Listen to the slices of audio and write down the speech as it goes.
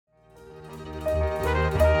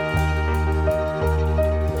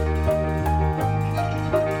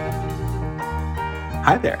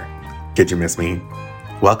Hi there. Did you miss me?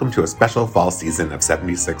 Welcome to a special fall season of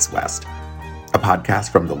 76 West, a podcast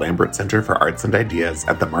from the Lambert Center for Arts and Ideas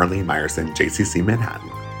at the Marlene Meyerson JCC Manhattan.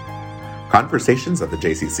 Conversations of the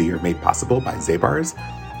JCC are made possible by Zabars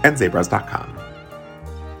and Zabras.com.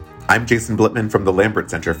 I'm Jason Blitman from the Lambert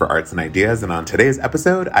Center for Arts and Ideas, and on today's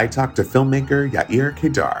episode, I talk to filmmaker Yair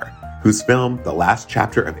Kedar, whose film, The Last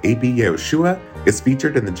Chapter of A.B. Yehoshua, is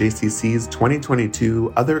featured in the JCC's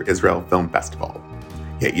 2022 Other Israel Film Festival.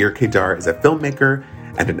 Yair Kedar is a filmmaker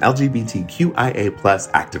and an LGBTQIA+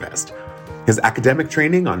 activist. His academic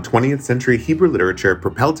training on 20th century Hebrew literature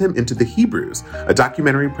propelled him into The Hebrews, a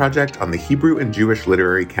documentary project on the Hebrew and Jewish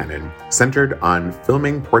literary canon centered on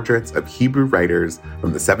filming portraits of Hebrew writers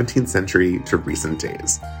from the 17th century to recent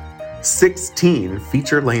days. 16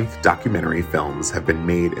 feature-length documentary films have been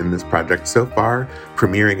made in this project so far,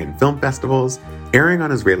 premiering in film festivals, airing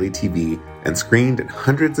on Israeli TV, and screened in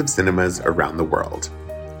hundreds of cinemas around the world.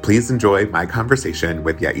 Please enjoy my conversation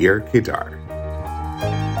with Yair Kedar.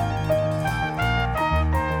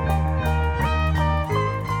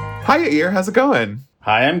 Hi, Yair. How's it going?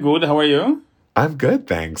 Hi, I'm good. How are you? I'm good,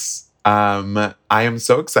 thanks. I am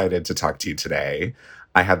so excited to talk to you today.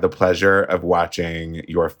 I had the pleasure of watching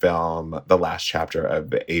your film, The Last Chapter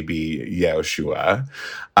of A.B. Yehoshua,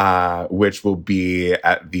 which will be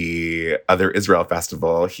at the Other Israel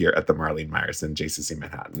Festival here at the Marlene Meyerson JCC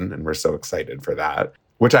Manhattan, and we're so excited for that.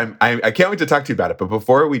 Which I can't wait to talk to you about it. But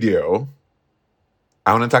before we do,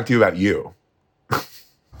 I want to talk to you about you.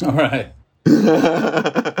 All right.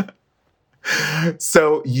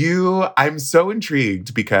 So I'm so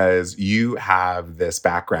intrigued because you have this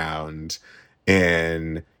background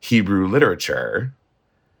in Hebrew literature.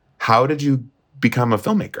 How did you become a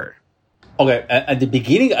filmmaker? Okay, at the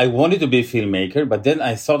beginning, I wanted to be a filmmaker, but then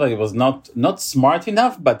I thought I was not smart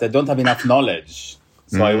enough, but I don't have enough knowledge.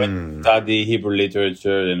 So I went to study Hebrew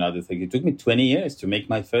literature and other things. It took me 20 years to make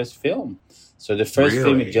my first film. So the first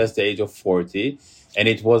film at just the age of 40, and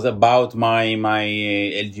it was about my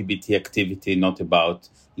LGBT activity, not about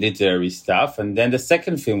literary stuff. And then the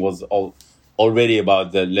second film was already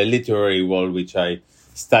about the literary world, which I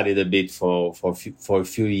studied a bit for a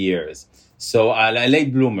few years. So a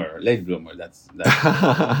late bloomer. That's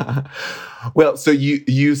Well, so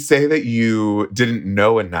you say that you didn't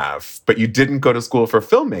know enough, but you didn't go to school for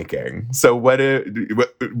filmmaking. So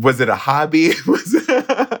was it a hobby?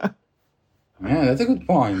 Yeah, that's a good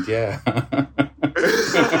point. Yeah.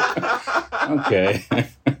 Okay.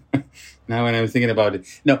 Now when I'm thinking about it.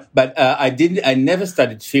 No, but I never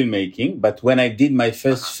studied filmmaking, but when I did my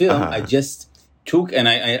first film, I just took, and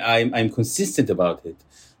I'm consistent about it.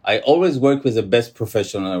 I always work with the best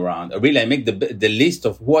professional around. I make the list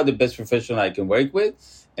of who are the best professionals I can work with,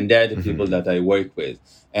 and they're the people that I work with.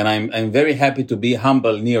 And I'm very happy to be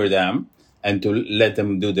humble near them and to let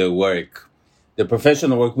them do their work. The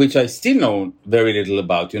professional work, which I still know very little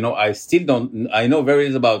about. I know very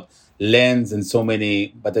little about lens and so many,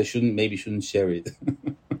 but I shouldn't share it.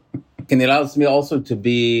 And it allows me also to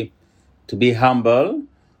be humble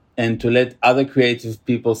and to let other creative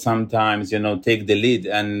people sometimes, take the lead.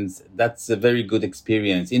 And that's a very good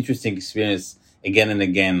experience, interesting experience again and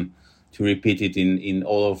again to repeat it in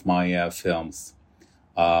all of my films.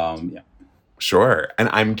 Yeah. Sure. And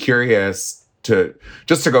I'm curious to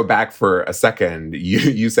go back for a second.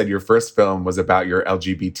 You said your first film was about your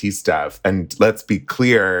LGBT stuff. And let's be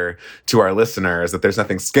clear to our listeners that there's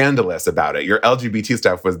nothing scandalous about it. Your LGBT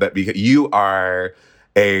stuff was that because you are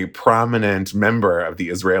a prominent member of the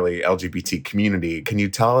Israeli LGBT community. Can you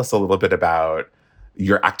tell us a little bit about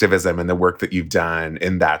your activism and the work that you've done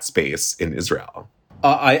in that space in Israel?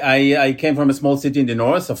 I came from a small city in the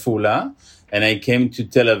north, Afula, and I came to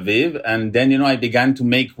Tel Aviv. And then, I began to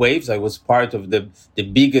make waves. I was part of the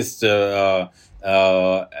biggest wave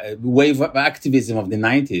of activism of the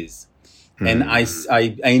 90s. And I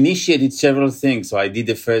initiated several things. So I did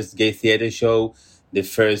the first gay theater show, the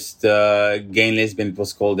first gay and lesbian, it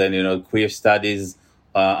was called then, queer studies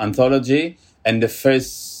anthology, and the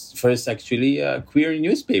first actually queer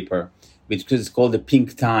newspaper, which is called the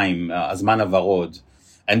Pink Time, Azman Avarod.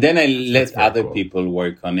 And then I let other people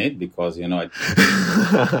work on it because, and I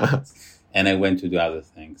went to do other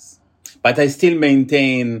things. But I still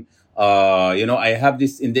maintain, I have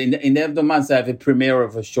this, in the end of the month, I have a premiere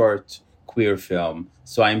of a short queer film.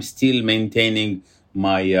 So I'm still maintaining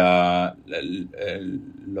my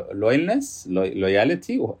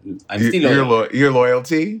loyalty. I'm still your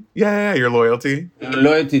loyalty. Yeah, your loyalty.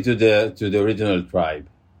 Loyalty to the original tribe.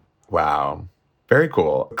 Wow, very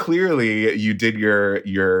cool. Clearly, you did your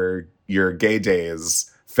Gay Days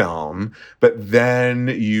film, but then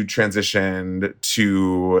you transitioned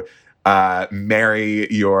to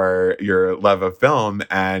marry your love of film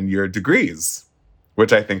and your degrees,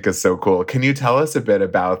 which I think is so cool. Can you tell us a bit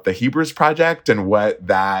about the Hebrews Project and what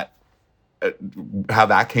that, how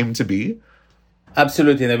that came to be?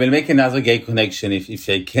 Absolutely. And I will make another gay connection if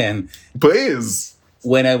I can. Please.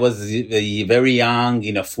 When I was very young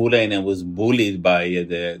in Afula and I was bullied by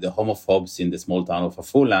the homophobes in the small town of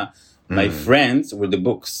Afula, my friends were the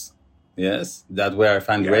books. Yes, that's where I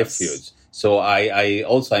found refuge. So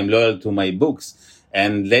I'm loyal to my books.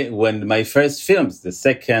 And when my first films, the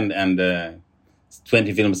second and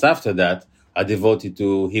 20 films after that, are devoted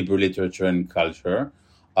to Hebrew literature and culture.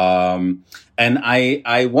 And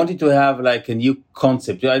I wanted to have like a new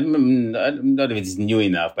concept. I don't know if it's new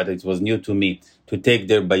enough, but it was new to me, to take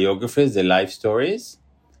their biographies, their life stories,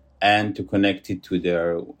 and to connect it to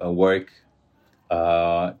their work,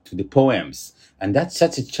 to the poems. And that's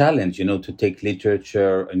such a challenge, to take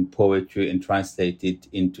literature and poetry and translate it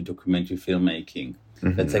into documentary filmmaking.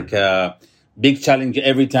 Mm-hmm. That's like a big challenge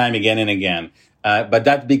every time, again and again. But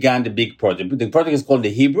that began the big project. The project is called The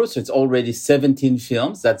Hebrews, so it's already 17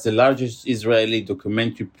 films. That's the largest Israeli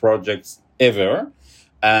documentary project ever.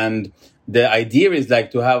 And the idea is like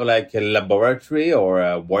to have like a laboratory or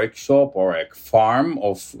a workshop or a farm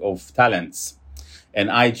of talents. And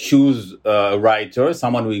I choose a writer,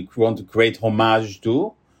 someone we want to create homage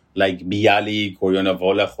to, like Bialik or Yona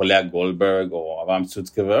Volach, Lea Goldberg or Avraham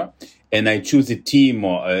Sutzkever. And I choose a team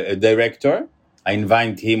or a director. I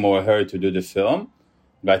invite him or her to do the film,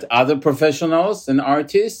 but other professionals and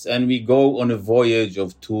artists, and we go on a voyage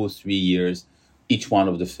of 2-3 years, each one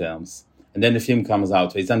of the films. And then the film comes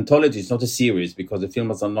out. So it's anthology, it's not a series, because the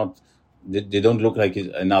films are not, they don't look like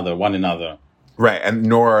one another. Right, and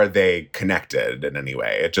nor are they connected in any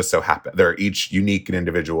way. It just so happens they're each unique and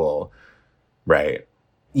individual, right?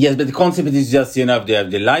 Yes, but the concept is just, they have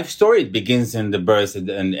the life story. It begins in the birth and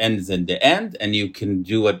ends in the end, and you can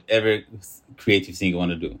do whatever creative thing you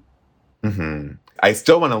want to do. Mm-hmm. I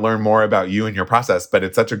still want to learn more about you and your process, but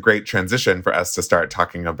it's such a great transition for us to start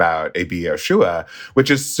talking about Abi Yehoshua,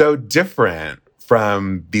 which is so different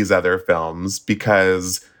from these other films,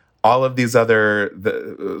 because all of these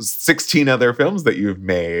the 16 other films that you've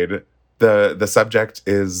made, the subject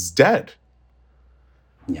is dead.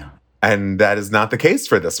 Yeah. And that is not the case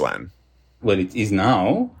for this one. Well, it is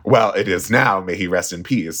now. Well, it is now. May he rest in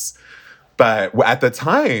peace. But at the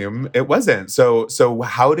time, it wasn't. So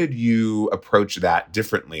how did you approach that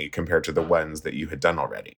differently compared to the ones that you had done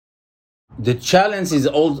already? The challenge is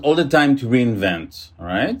all the time to reinvent,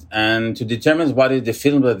 right? And to determine what is the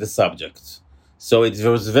film or the subject. So it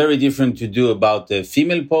was very different to do about the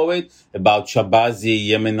female poet, about Shabazi,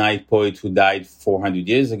 Yemenite poet who died 400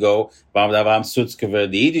 years ago, about Avraham Sutzkever,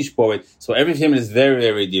 the Yiddish poet. So every film is very,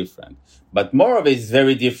 very different. But more of it is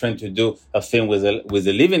very different to do a film with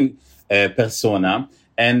a living persona.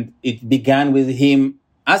 And it began with him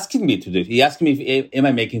asking me to do it. He asked me, am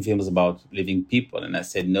I making films about living people? And I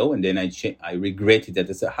said no. And then I regretted that.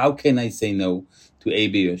 I said, how can I say no to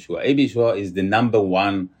Abi Yehoshua? Abi Yehoshua is the number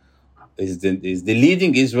one, is the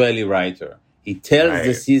leading Israeli writer. He tells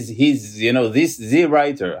us he's the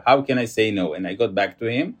writer. How can I say no? And I got back to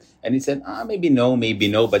him and he said, maybe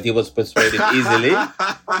no, but he was persuaded easily.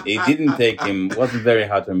 It didn't take him, it wasn't very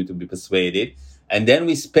hard for me to be persuaded. And then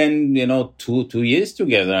we spent, 2 years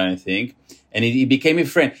together, I think. And he became a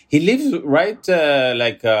friend. He lives right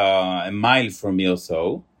a mile from me or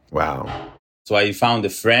so. Wow. So I found a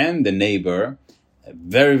friend, a neighbor, a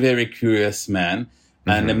very, very curious man.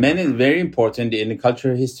 And the man is very important in the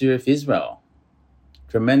cultural history of Israel.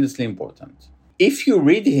 Tremendously important. If you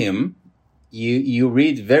read him, you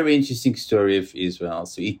read very interesting story of Israel.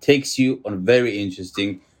 So it takes you on a very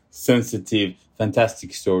interesting, sensitive,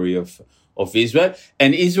 fantastic story of Israel.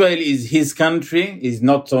 And Israel is his country, is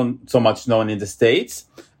not so much known in the States,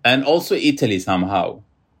 and also Italy somehow.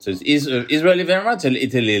 So it's Israeli very much and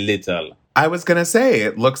Italy little. I was going to say,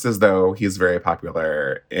 it looks as though he's very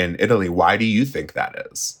popular in Italy. Why do you think that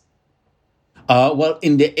is? Well,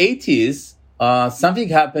 in the 80s, something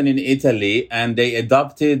happened in Italy, and they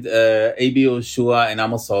adopted Abi Yehoshua and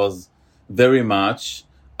Amos Oz very much,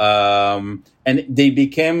 and they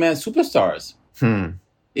became superstars.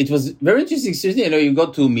 It was very interesting. You go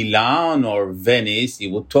to Milan or Venice,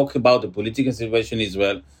 you would talk about the political situation in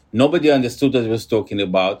Israel. Nobody understood what he was talking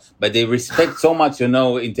about, but they respect so much,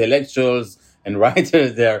 intellectuals and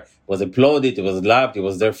writers there. It was applauded, it was loved, it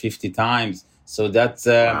was there 50 times. So that's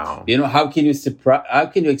Wow. how can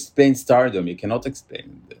you explain stardom? You cannot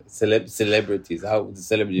explain celebrities. How the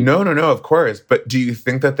celebrity? No, of course. But do you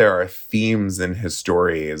think that there are themes in his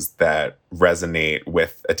stories that resonate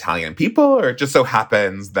with Italian people, or it just so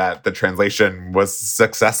happens that the translation was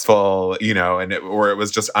successful, or it was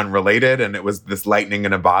just unrelated, and it was this lightning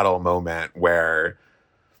in a bottle moment where,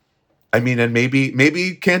 and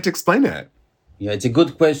maybe can't explain it. Yeah, it's a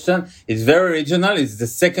good question. It's very original. It's the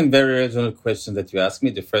second very original question that you asked me.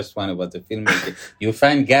 The first one about the filmmaking. You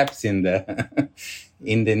find gaps in the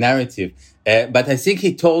in the narrative. But I think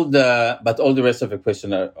he told, but all the rest of the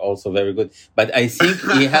question are also very good. But I think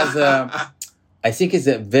he has he's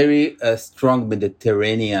a very strong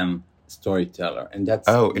Mediterranean storyteller. And that's,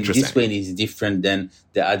 in this way, he's different than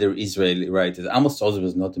the other Israeli writers. Amos Oz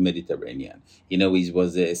was not a Mediterranean. He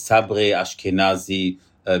was a Sabri, Ashkenazi,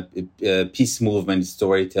 peace movement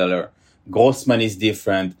storyteller. Grossman is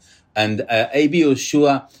different. And A.B.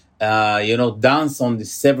 Yehoshua, danced on the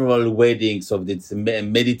several weddings of the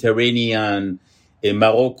Mediterranean,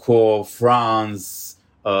 Morocco, France,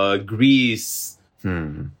 Greece.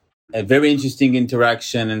 A very interesting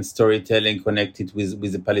interaction and storytelling connected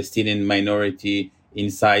with the Palestinian minority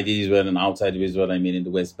inside Israel and outside of Israel, in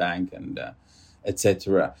the West Bank and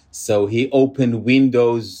etc. So he opened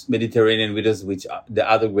Mediterranean windows, which the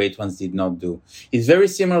other great ones did not do. It's very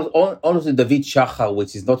similar. All of the David Shachar,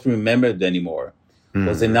 which is not remembered anymore,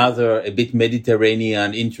 was another a bit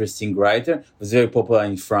Mediterranean, interesting writer. Was very popular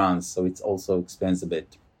in France, so it also explains a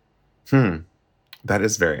bit. That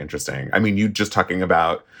is very interesting. You just talking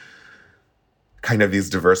about kind of these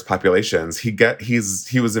diverse populations.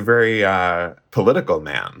 He was a very political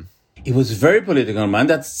man. He was a very political man.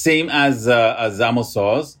 That's same as Amos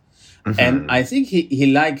Oz. And I think he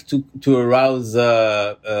liked to arouse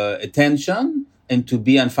attention and to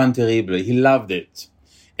be enfant terrible. He loved it.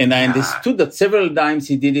 And I understood that several times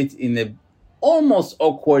he did it in a almost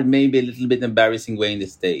awkward, maybe a little bit embarrassing way in the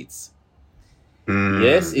States.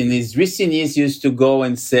 Yes, in his recent years, he used to go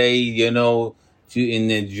and say, in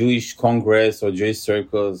a Jewish Congress or Jewish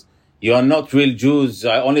circles, you are not real Jews.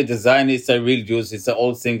 Only the Zionists are real Jews. It's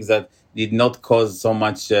all things that did not cause so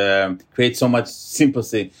much, create so much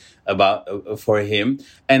sympathy for him.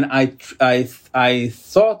 And I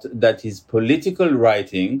thought that his political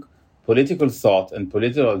writing, political thought, and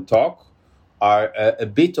political talk are a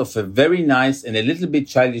bit of a very nice and a little bit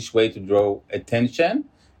childish way to draw attention.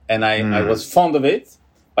 And I was fond of it,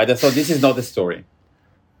 but I thought this is not the story.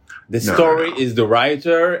 The story is the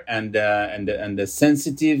writer and the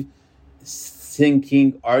sensitive,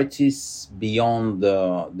 thinking artists beyond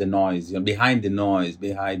the noise, behind the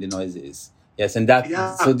noises. Yes, and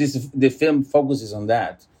so the film focuses on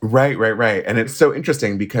that. Right. And it's so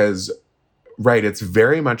interesting because, it's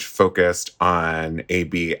very much focused on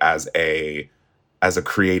A.B. as a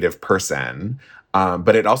creative person,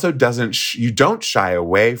 but it also you don't shy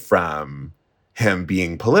away from him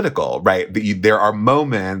being political, right? There are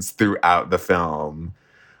moments throughout the film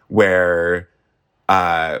where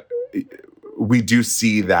we do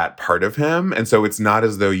see that part of him. And so it's not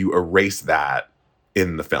as though you erase that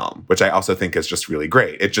in the film, which I also think is just really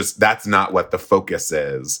great. That's not what the focus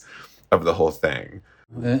is of the whole thing.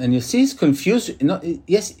 And you see his confusion.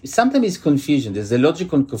 Yes, sometimes it's confusion. There's a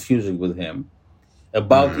logical confusion with him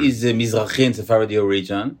about his Mizrahi and Sephardi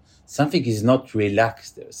origin. Something is not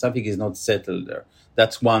relaxed there. Something is not settled there.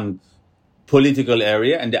 That's one political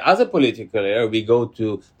area. And the other political area, we go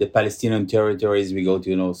to the Palestinian territories. We go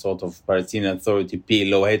to, sort of Palestinian Authority,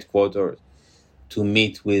 PLO headquarters, to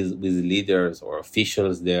meet with leaders or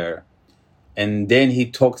officials there. And then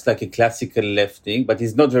he talks like a classical left-wing, but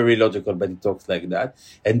he's not very logical, but he talks like that.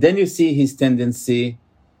 And then you see his tendency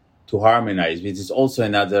to harmonize, which is also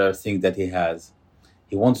another thing that he has.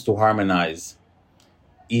 He wants to harmonize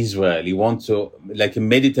Israel. He wants to, like a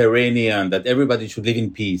Mediterranean, that everybody should live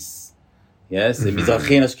in peace. Yes, the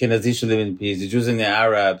Mizrahi and Ashkenazi should live in peace, the Jews and the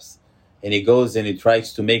Arabs. And he goes and he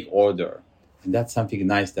tries to make order. And that's something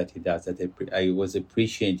nice that he does, that I was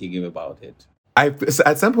appreciating him about it.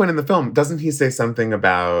 At some point in the film, doesn't he say something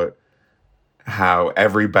about how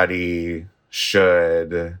everybody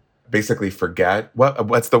should basically forget?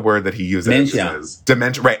 What's the word that he uses?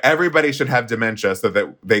 Dementia. Right. Everybody should have dementia so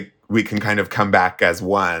that we can kind of come back as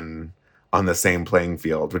one on the same playing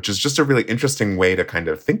field, which is just a really interesting way to kind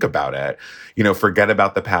of think about it. Forget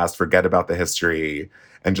about the past, forget about the history,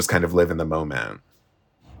 and just kind of live in the moment.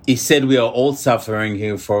 He said we are all suffering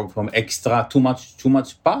here from extra, too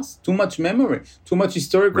much past, too much memory, too much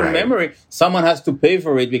historical memory. Someone has to pay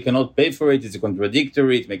for it. We cannot pay for it. It's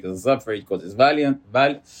contradictory. It makes us suffer. It causes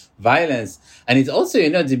violence. And it's also,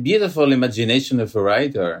 the beautiful imagination of a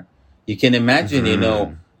writer. You can imagine,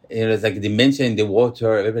 it's like dementia in the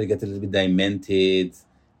water. Everybody gets a little bit demented,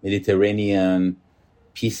 Mediterranean,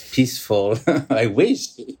 peaceful. I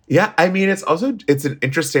wish. Yeah, I mean, it's an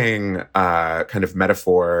interesting kind of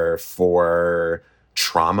metaphor for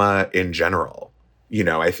trauma in general.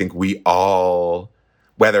 I think we all,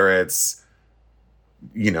 whether it's,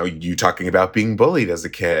 you talking about being bullied as a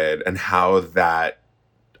kid and how that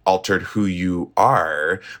altered who you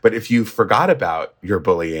are, but if you forgot about your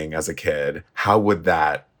bullying as a kid, how would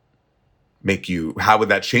that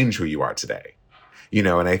change who you are today?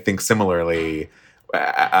 And I think similarly,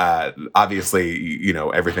 obviously,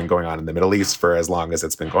 everything going on in the Middle East for as long as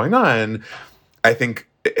it's been going on, I think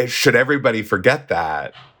should everybody forget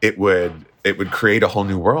that, it would create a whole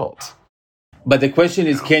new world. But the question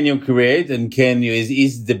is, can you create, and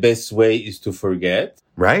is the best way is to forget?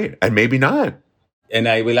 Right. And maybe not. And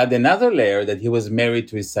I will add another layer that he was married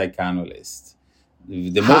to a psychoanalyst.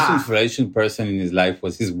 The most influential person in his life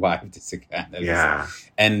was his wife, the psychoanalyst. Yeah.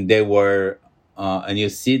 And they were, and you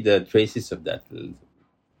see the traces of that.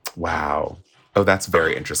 Wow. Oh, that's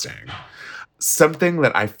very interesting. Something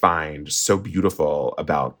that I find so beautiful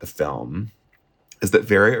about the film is that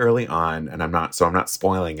very early on, and I'm not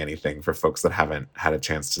spoiling anything for folks that haven't had a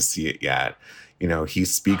chance to see it yet, he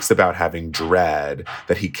speaks about having dread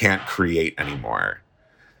that he can't create anymore.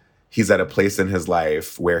 He's at a place in his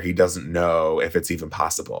life where he doesn't know if it's even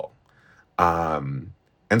possible. And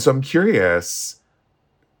so I'm curious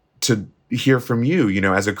to hear from you,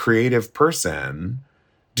 as a creative person,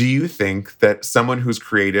 do you think that someone who's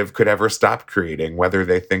creative could ever stop creating, whether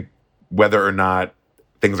or not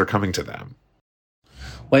things are coming to them?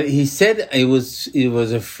 Well, he said he was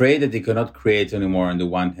afraid that he could not create anymore on the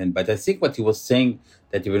one hand, but I think what he was saying,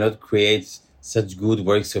 that he will not create such good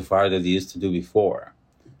work so far that he used to do before.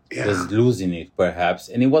 Yeah. He was losing it, perhaps,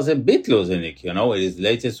 and he was a bit losing it, his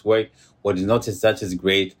latest work was not such as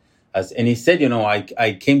great as, and he said,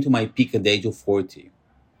 I came to my peak at the age of 40.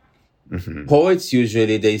 Mm-hmm. Poets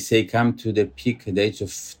usually, they say, come to the peak at the age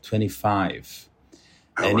of 25.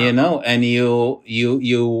 Oh, and wow. And you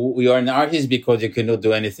are an artist because you cannot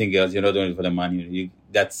do anything else. You're not doing it for the money.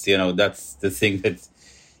 That's the thing that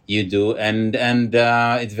you do. And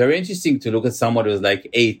it's very interesting to look at someone who's like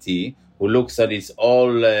 80, who looks at its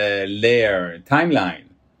all layer timeline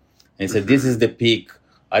and said, this is the peak.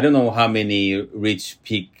 I don't know how many reach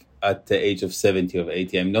peak at the age of 70 or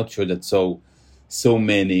 80. I'm not sure that so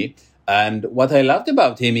many. And what I loved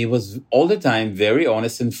about him, he was all the time very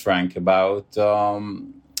honest and frank about,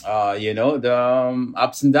 the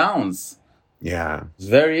ups and downs. Yeah,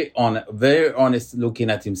 very honest, looking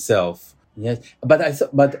at himself. Yes,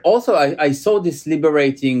 but also I saw this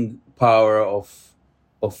liberating power of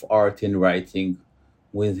art and writing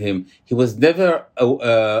with him. He was never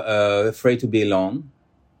afraid to be alone.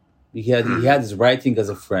 He had his writing as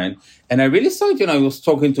a friend, and I really saw it. He was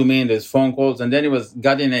talking to me in his phone calls, and then he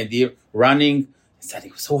got an idea running. He said he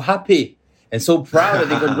was so happy and so proud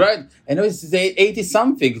that he could write. I know it's 80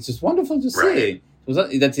 something. It's just wonderful to see.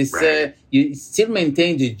 That is, you still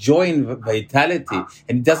maintain the joy and vitality,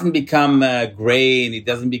 and it doesn't become gray, and it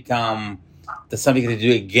doesn't become something to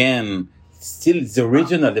do again. Still, it's the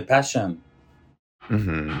original, the passion.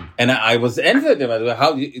 Mm-hmm. And I was envious about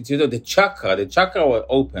how the chakra were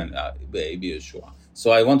open, baby Yeshua.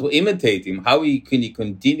 So I want to imitate him. How can he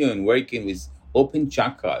continue in working with open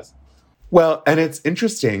chakras? Well, and it's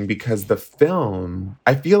interesting because the film,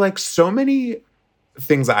 I feel like so many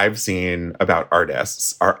things I've seen about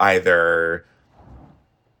artists are either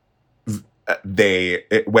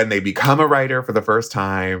when they become a writer for the first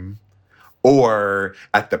time, or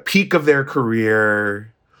at the peak of their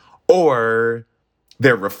career, or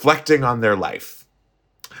they're reflecting on their life.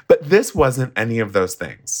 But this wasn't any of those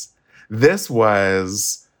things. This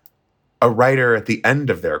was a writer at the end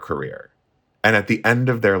of their career and at the end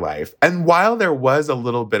of their life. And while there was a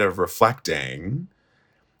little bit of reflecting,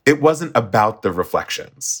 it wasn't about the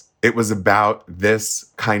reflections. It was about this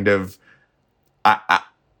kind of, I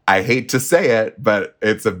hate to say it, but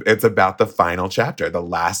it's about the final chapter, the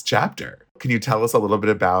last chapter. Can you tell us a little bit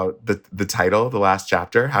about the title, The Last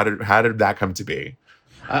Chapter? How did that come to be?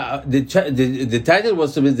 The title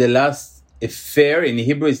was to be The Last Affair. In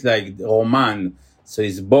Hebrew, it's like roman. So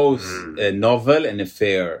it's both a novel and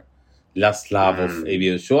affair. Last Love of A.B.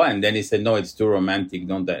 Yehoshua. And then he said, no, it's too romantic.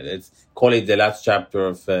 Don't that. Let's call it The Last Chapter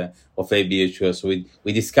of A.B. Yehoshua. So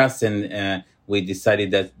we discussed and we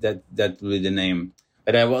decided that would be the name.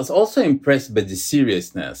 But I was also impressed by the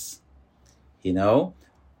seriousness,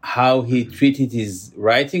 how he treated his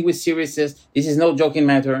writing with seriousness. This is no joking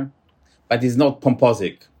matter, but it's not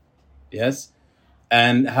pomposic. Yes?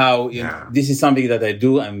 and how this is something that I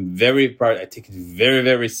do. I'm very proud. I take it very,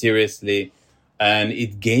 very seriously, and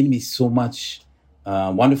it gained me so much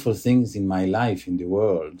wonderful things in my life, in the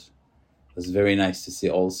world. It was very nice to see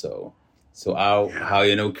also. So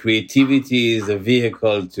how creativity is a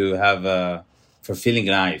vehicle to have a fulfilling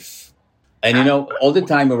life. And, all the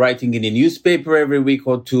time writing in a newspaper every week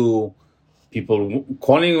or two, people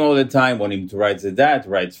calling all the time, wanting to write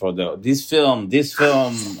write for this film.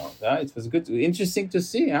 It was good, interesting to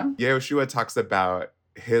see. Huh? Yehoshua talks about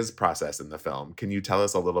his process in the film. Can you tell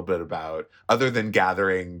us a little bit about, other than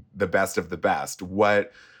gathering the best of the best,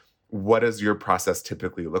 what does your process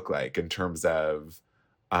typically look like in terms of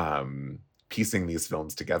piecing these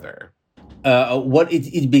films together?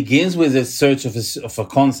 It begins with a search of a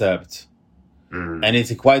concept. And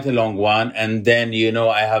it's quite a long one. And then,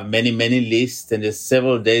 I have many, many lists, and there's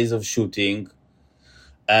several days of shooting.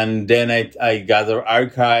 And then I gather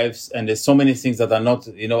archives, and there's so many things that are not,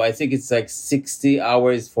 I think it's like 60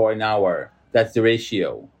 hours for an hour. That's the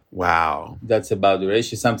ratio. Wow. That's about the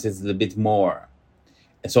ratio. Sometimes it's a little bit more.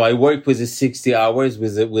 And so I work with the 60 hours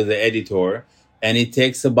with the editor, and it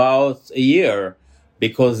takes about a year,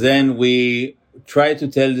 because then we try to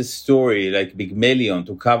tell the story like Pygmalion,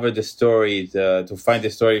 to cover the story, to find the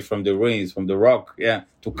story from the ruins, from the rock,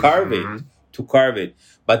 to carve it.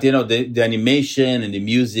 But, the animation and the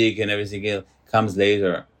music and everything else comes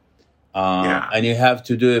later. And you have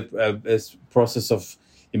to do a process of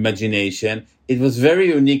imagination. It was very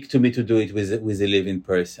unique to me to do it with a living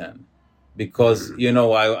person, because,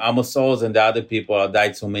 Amos Oz and the other people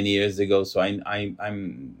died so many years ago. So I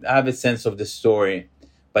have a sense of the story.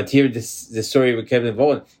 But here, the story we kept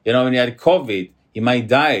involved. When you had COVID, he might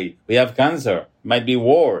die. We have cancer. Might be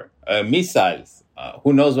war, missiles.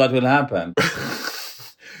 Who knows what will happen?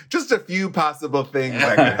 Just a few possible things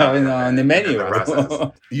that could happen on the menu.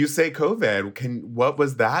 You say COVID. What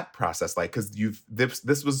was that process like? Because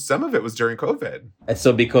this was, some of it was during COVID. And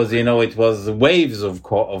so because it was waves of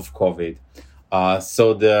COVID.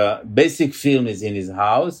 So the basic film is in his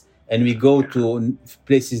house. And we go to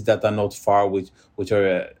places that are not far, which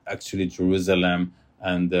are actually Jerusalem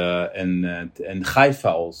and Haifa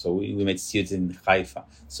also. We made students in Haifa.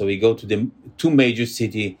 So we go to the two major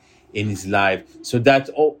cities in his life. So that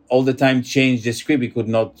all the time changed the script. We could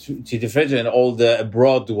not see the French, and all the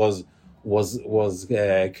abroad was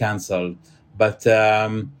cancelled. But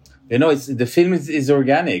the film is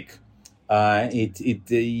organic.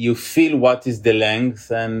 You feel what is the length,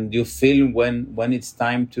 and you feel when it's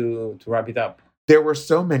time to wrap it up. There were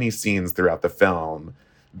so many scenes throughout the film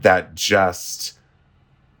that just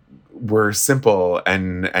were simple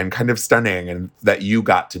and kind of stunning, and that you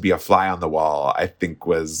got to be a fly on the wall, I think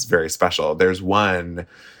was very special. There's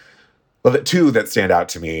two that stand out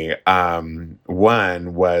to me.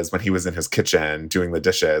 One was when he was in his kitchen doing the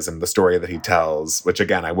dishes, and the story that he tells, which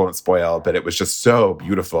again, I won't spoil, but it was just so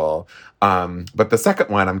beautiful. But the second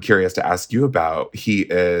one I'm curious to ask you about. He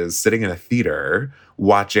is sitting in a theater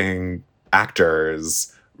watching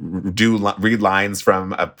actors read lines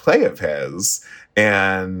from a play of his.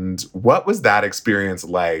 And what was that experience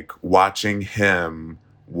like, watching him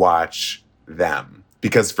watch them?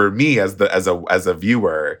 Because for me, as a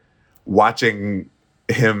viewer, watching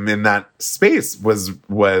him in that space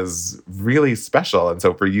was really special. And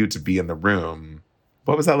so for you to be in the room,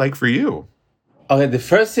 what was that like for you? Okay, the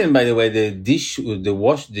first scene, by the way, the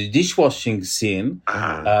dishwashing scene,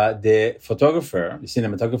 the photographer, the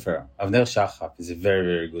cinematographer, Avner Shachaf, is a very,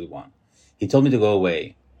 very good one. He told me to go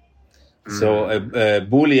away. So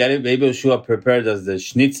Buli Yehoshua prepared us the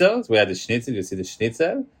schnitzels. We had the schnitzel. You see the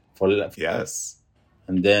schnitzel? Yes.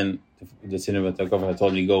 And then the cinematographer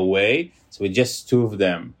told me go away. So we just two of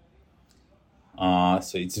them.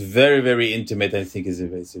 So it's very, very intimate. I think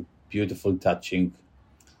it's a beautiful, touching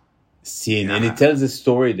scene, and it tells a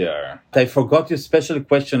story there. I forgot your special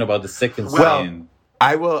question about the second scene.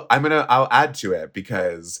 I'll add to it,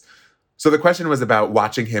 because so the question was about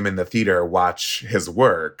watching him in the theater watch his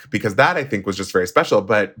work, because that I think was just very special.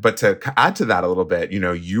 But to add to that a little bit,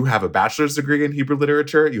 you have a bachelor's degree in Hebrew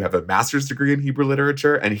literature, you have a master's degree in Hebrew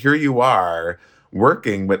literature, and here you are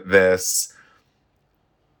working with this.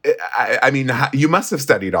 I mean, you must have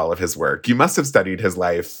studied all of his work. You must have studied his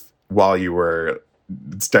life while you were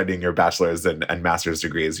studying your bachelor's and master's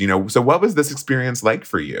degrees, so what was this experience like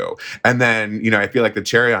for you? And then, I feel like the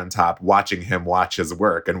cherry on top, watching him watch his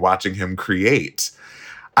work and watching him create.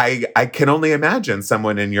 I can only imagine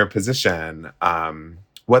someone in your position,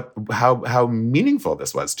 how meaningful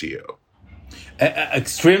this was to you.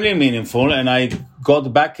 Extremely meaningful. And I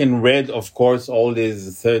got back and read, of course, all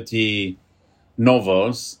these 30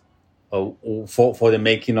 novels. for the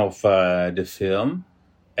making of the film,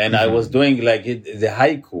 and I was doing the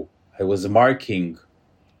haiku. I was marking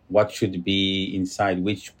what should be inside,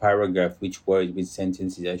 which paragraph, which word, which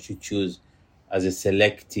sentences I should choose as a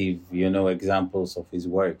selective, examples of his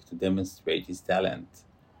work to demonstrate his talent.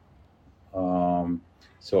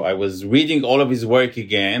 So I was reading all of his work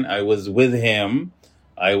again. I was with him.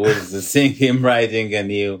 I was seeing him writing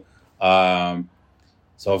anew. So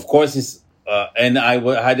of course, and I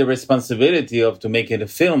had the responsibility of to making a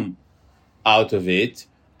film out of it.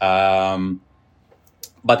 But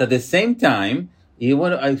at the same time,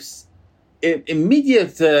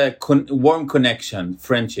 immediate warm connection,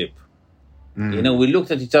 friendship. We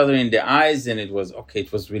looked at each other in the eyes, and it was okay.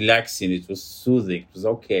 It was relaxing. It was soothing. It was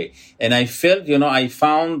okay. And I felt, I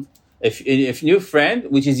found a new friend,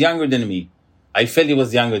 which is younger than me. I felt he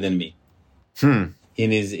was younger than me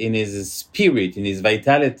in his spirit, in his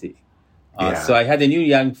vitality. So I had a new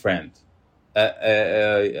young friend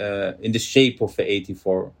in the shape of an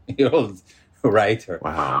 84-year-old writer.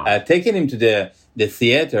 Wow. Taking him to the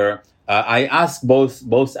theater, I asked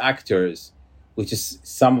both actors, which is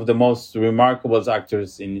some of the most remarkable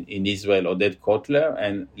actors in Israel, Oded Kotler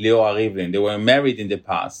and Lior Rivlin. They were married in the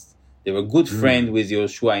past. They were good friends with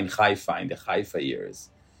Yoshua in Haifa, in the Haifa years,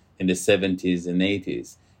 in the 70s and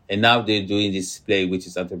 80s. And now they're doing this play, which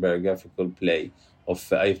is autobiographical play of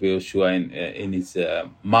Yoshua in his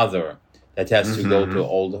mother that has to go to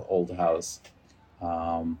old house.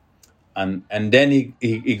 And then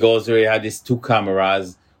he goes there. He had these 2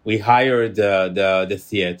 cameras. We hired the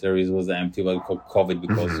theater. It was empty because of COVID,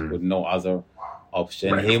 because there was no other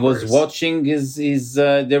option. Right, he was watching his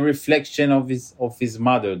the reflection of his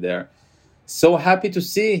mother there. So happy to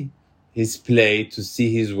see his play, to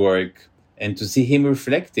see his work, and to see him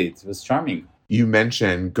reflected. It was charming. You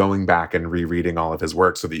mentioned going back and rereading all of his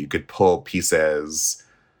work so that you could pull pieces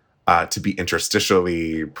to be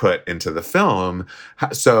interstitially put into the film.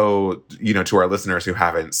 So, to our listeners who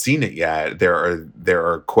haven't seen it yet, there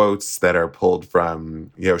are quotes that are pulled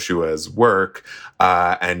from Yoshua's work,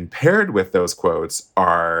 and paired with those quotes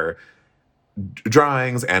are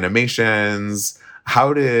drawings, animations.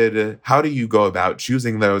 How do you go about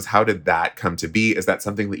choosing those? How did that come to be? Is that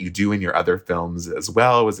something that you do in your other films as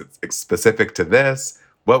well? Was it specific to this?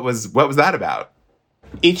 What was that about?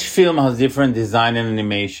 Each film has different design and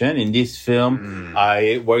animation. In this film,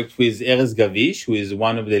 I worked with Erez Gavish, who is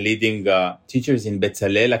one of the leading teachers in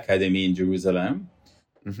Bezalel Academy in Jerusalem.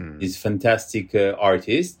 He's a fantastic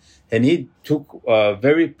artist. And he took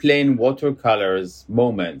very plain watercolors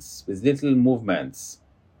moments with little movements.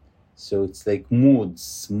 So it's like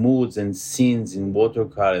moods and scenes in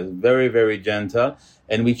watercolors, very, very gentle.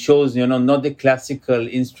 And we chose, not the classical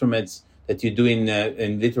instruments that you do in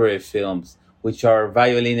literary films, which are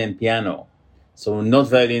violin and piano. So not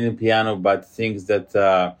violin and piano, but things that,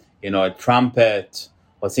 a trumpet,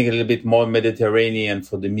 or think a little bit more Mediterranean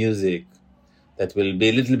for the music. That will be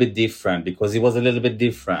a little bit different, because it was a little bit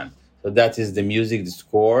different. So that is the music, the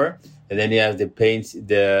score. And then you have the paintings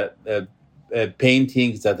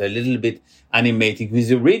that are a little bit animating, with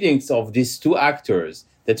the readings of these 2 actors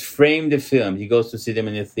that frame the film. He goes to see them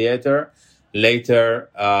in the theater. Later,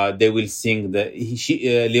 they will sing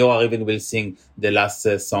Lior Rivlin will sing the last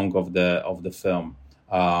song of the film.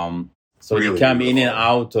 So really, you come in and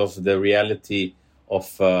out of the reality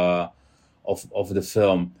of the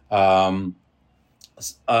film.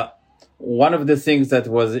 One of the things that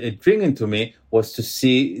was intriguing to me was to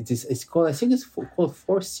see this. It's called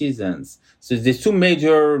 4 Seasons. So there's 2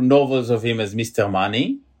 major novels of him as Mr.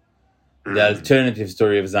 Money, the alternative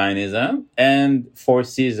story of Zionism, and 4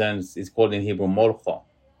 Seasons is called in Hebrew Molcho.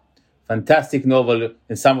 Fantastic novel,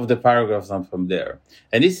 and some of the paragraphs are from there.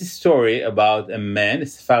 And this is a story about a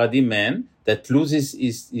Sephardi man, that loses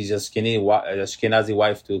his Ashkenazi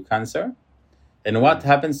wife to cancer. And what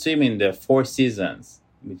happens to him in the 4 seasons,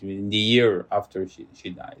 between the year after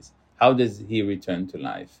she dies? How does he return to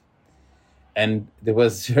life? And there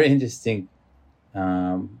was very interesting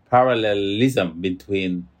parallelism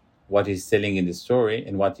between what he's telling in the story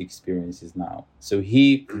and what he experiences now. So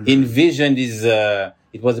he envisioned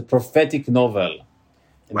it was a prophetic novel.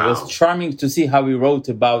 And It was charming to see how he wrote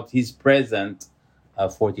about his present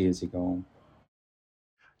 40 years ago.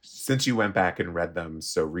 Since you went back and read them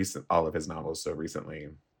all of his novels so recently,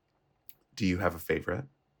 do you have a favorite?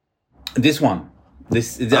 This one.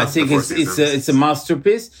 I think it's a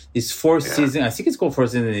masterpiece. It's 4 seasons. I think it's called 4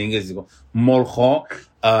 seasons in English. It's called Molcho.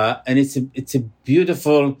 And it's a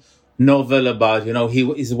beautiful novel about,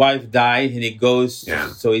 his wife died and he goes,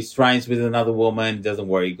 so he tries with another woman. It doesn't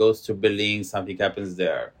work. He goes to Berlin. Something happens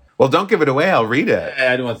there. Well, don't give it away. I'll read it.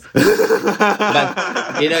 I don't want.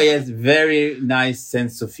 But he has very nice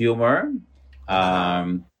sense of humor,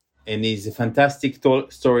 and he's a fantastic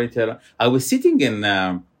storyteller. I was sitting in,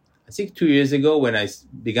 I think 2 years ago when I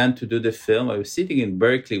began to do the film. I was sitting in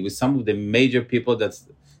Berkeley with some of the major people that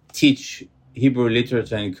teach Hebrew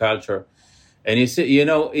literature and culture, and he said, A.B.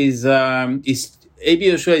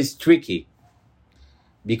 Yehoshua is tricky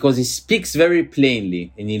because he speaks very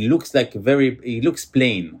plainly, and he looks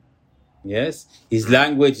plain. Yes, his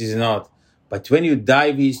language is not. But when you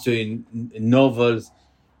dive into novels,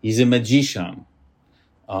 he's a magician.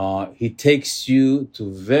 He takes you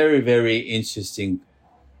to very, very interesting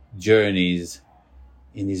journeys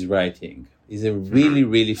in his writing. He's a really,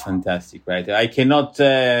 really fantastic writer. I cannot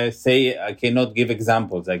give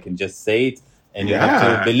examples. I can just say it, and you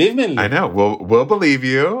have to believe me. I know. We'll believe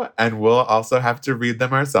you, and we'll also have to read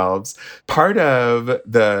them ourselves. Part of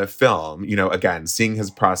the film, again, seeing his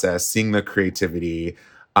process, seeing the creativity,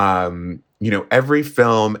 every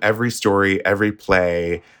film, every story, every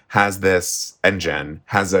play has this engine,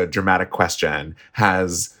 has a dramatic question,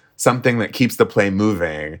 has something that keeps the play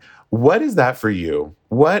moving. What is that for you?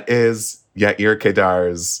 What is Yair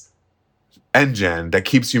Kedar's engine that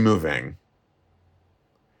keeps you moving?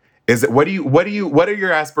 What are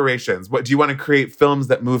your aspirations? What do you want to create? Films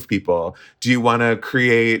that move people? Do you want to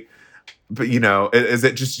create, is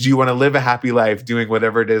it just, do you want to live a happy life doing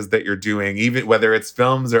whatever it is that you're doing, even whether it's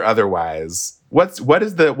films or otherwise? What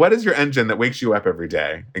is your engine that wakes you up every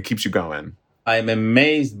day and keeps you going? I'm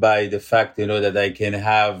amazed by the fact, that I can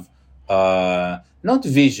have, not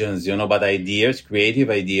visions, but ideas, creative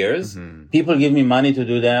ideas. Mm-hmm. People give me money to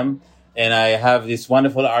do them. And I have this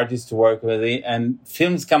wonderful artist to work with, and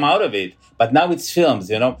films come out of it. But now it's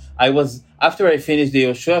films, after I finished the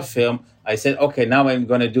Yehoshua film, I said, okay, now I'm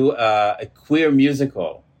going to do a queer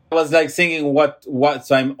musical. I was like thinking so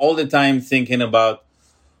I'm all the time thinking about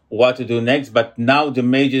what to do next. But now the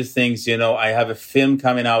major things, I have a film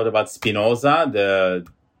coming out about Spinoza, the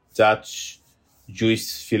Dutch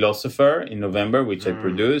Jewish philosopher, in November, which I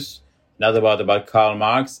produced. Not about Karl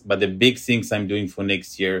Marx, but the big things I'm doing for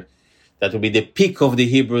next year. That will be the peak of the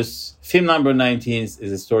Hebrews. Film number 19 is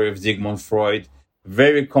the story of Sigmund Freud.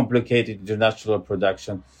 Very complicated international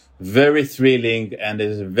production. Very thrilling. And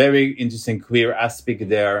there's a very interesting queer aspect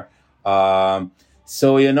there. I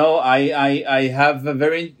have a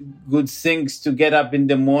very good things to get up in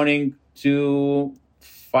the morning to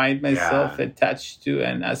find myself attached to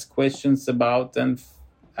and ask questions about and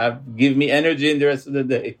give me energy in the rest of the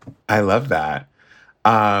day. I love that.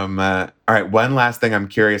 All right. One last thing I'm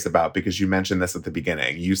curious about, because you mentioned this at the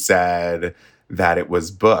beginning. You said that it was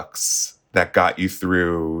books that got you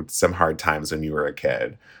through some hard times when you were a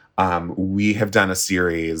kid. We have done a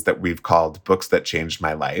series that we've called Books That Changed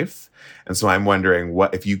My Life. And so I'm wondering,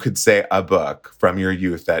 what if you could say a book from your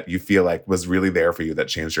youth that you feel like was really there for you that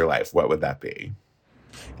changed your life, what would that be?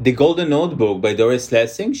 The Golden Notebook by Doris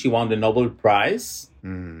Lessing. She won the Nobel Prize.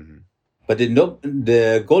 Mm. But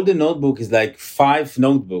the Golden Notebook is like 5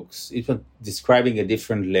 notebooks, each one describing a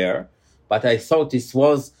different layer. But I thought this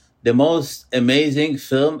was the most amazing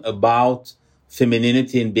film about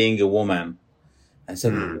femininity and being a woman. I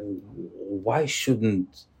said, why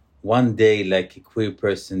shouldn't one day like a queer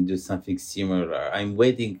person do something similar? I'm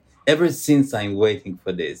waiting, ever since I'm waiting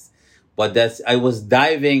for this. But I was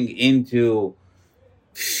diving into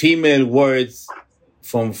female words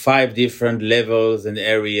from 5 different levels and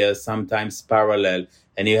areas, sometimes parallel.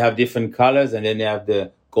 And you have different colors, and then you have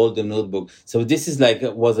the Golden Notebook. So this is I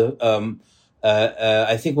think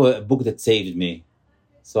a book that saved me.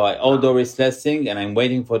 So I owe Doris Lessing, and I'm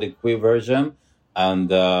waiting for the queer version. And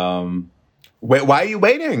wait, why are you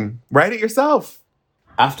waiting? Write it yourself.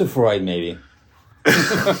 After Freud, maybe.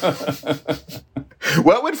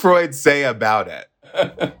 What would Freud say about it?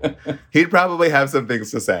 He'd probably have some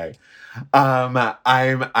things to say.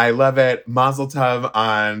 I love it. Mazel tov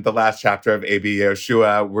on the last chapter of A.B.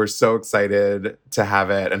 Yehoshua. We're so excited to have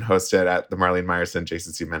it and host it at the Marlene Meyerson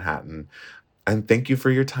JCC Manhattan. And thank you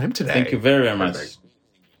for your time today. Thank you very, very much.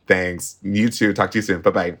 Thanks. You too. Talk to you soon.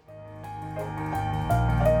 Bye-bye.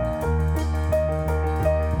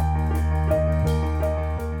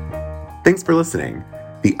 Thanks for listening.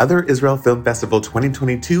 The Other Israel Film Festival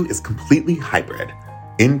 2022 is completely hybrid.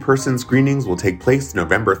 In-person screenings will take place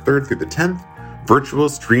November 3rd through the 10th. Virtual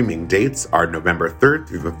streaming dates are November 3rd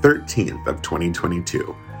through the 13th of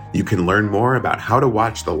 2022. You can learn more about how to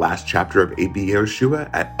watch the last chapter of A.B. Yehoshua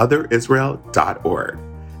at otherisrael.org.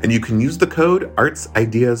 And you can use the code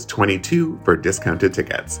ArtsIdeas22 for discounted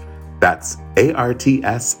tickets. That's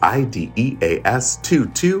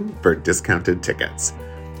ARTSIDEAS22 for discounted tickets.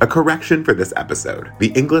 A correction for this episode.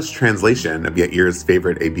 The English translation of Yair's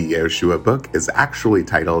favorite A.B. Yehoshua book is actually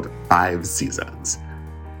titled 5 Seasons.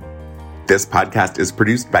 This podcast is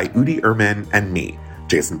produced by Udi Ehrman and me,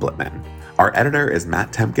 Jason Blitman. Our editor is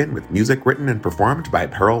Matt Temkin, with music written and performed by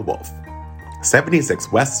Pearl Wolf.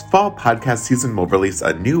 76 West's fall podcast season will release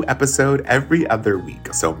a new episode every other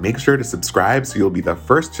week, so make sure to subscribe so you'll be the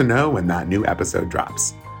first to know when that new episode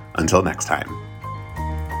drops. Until next time.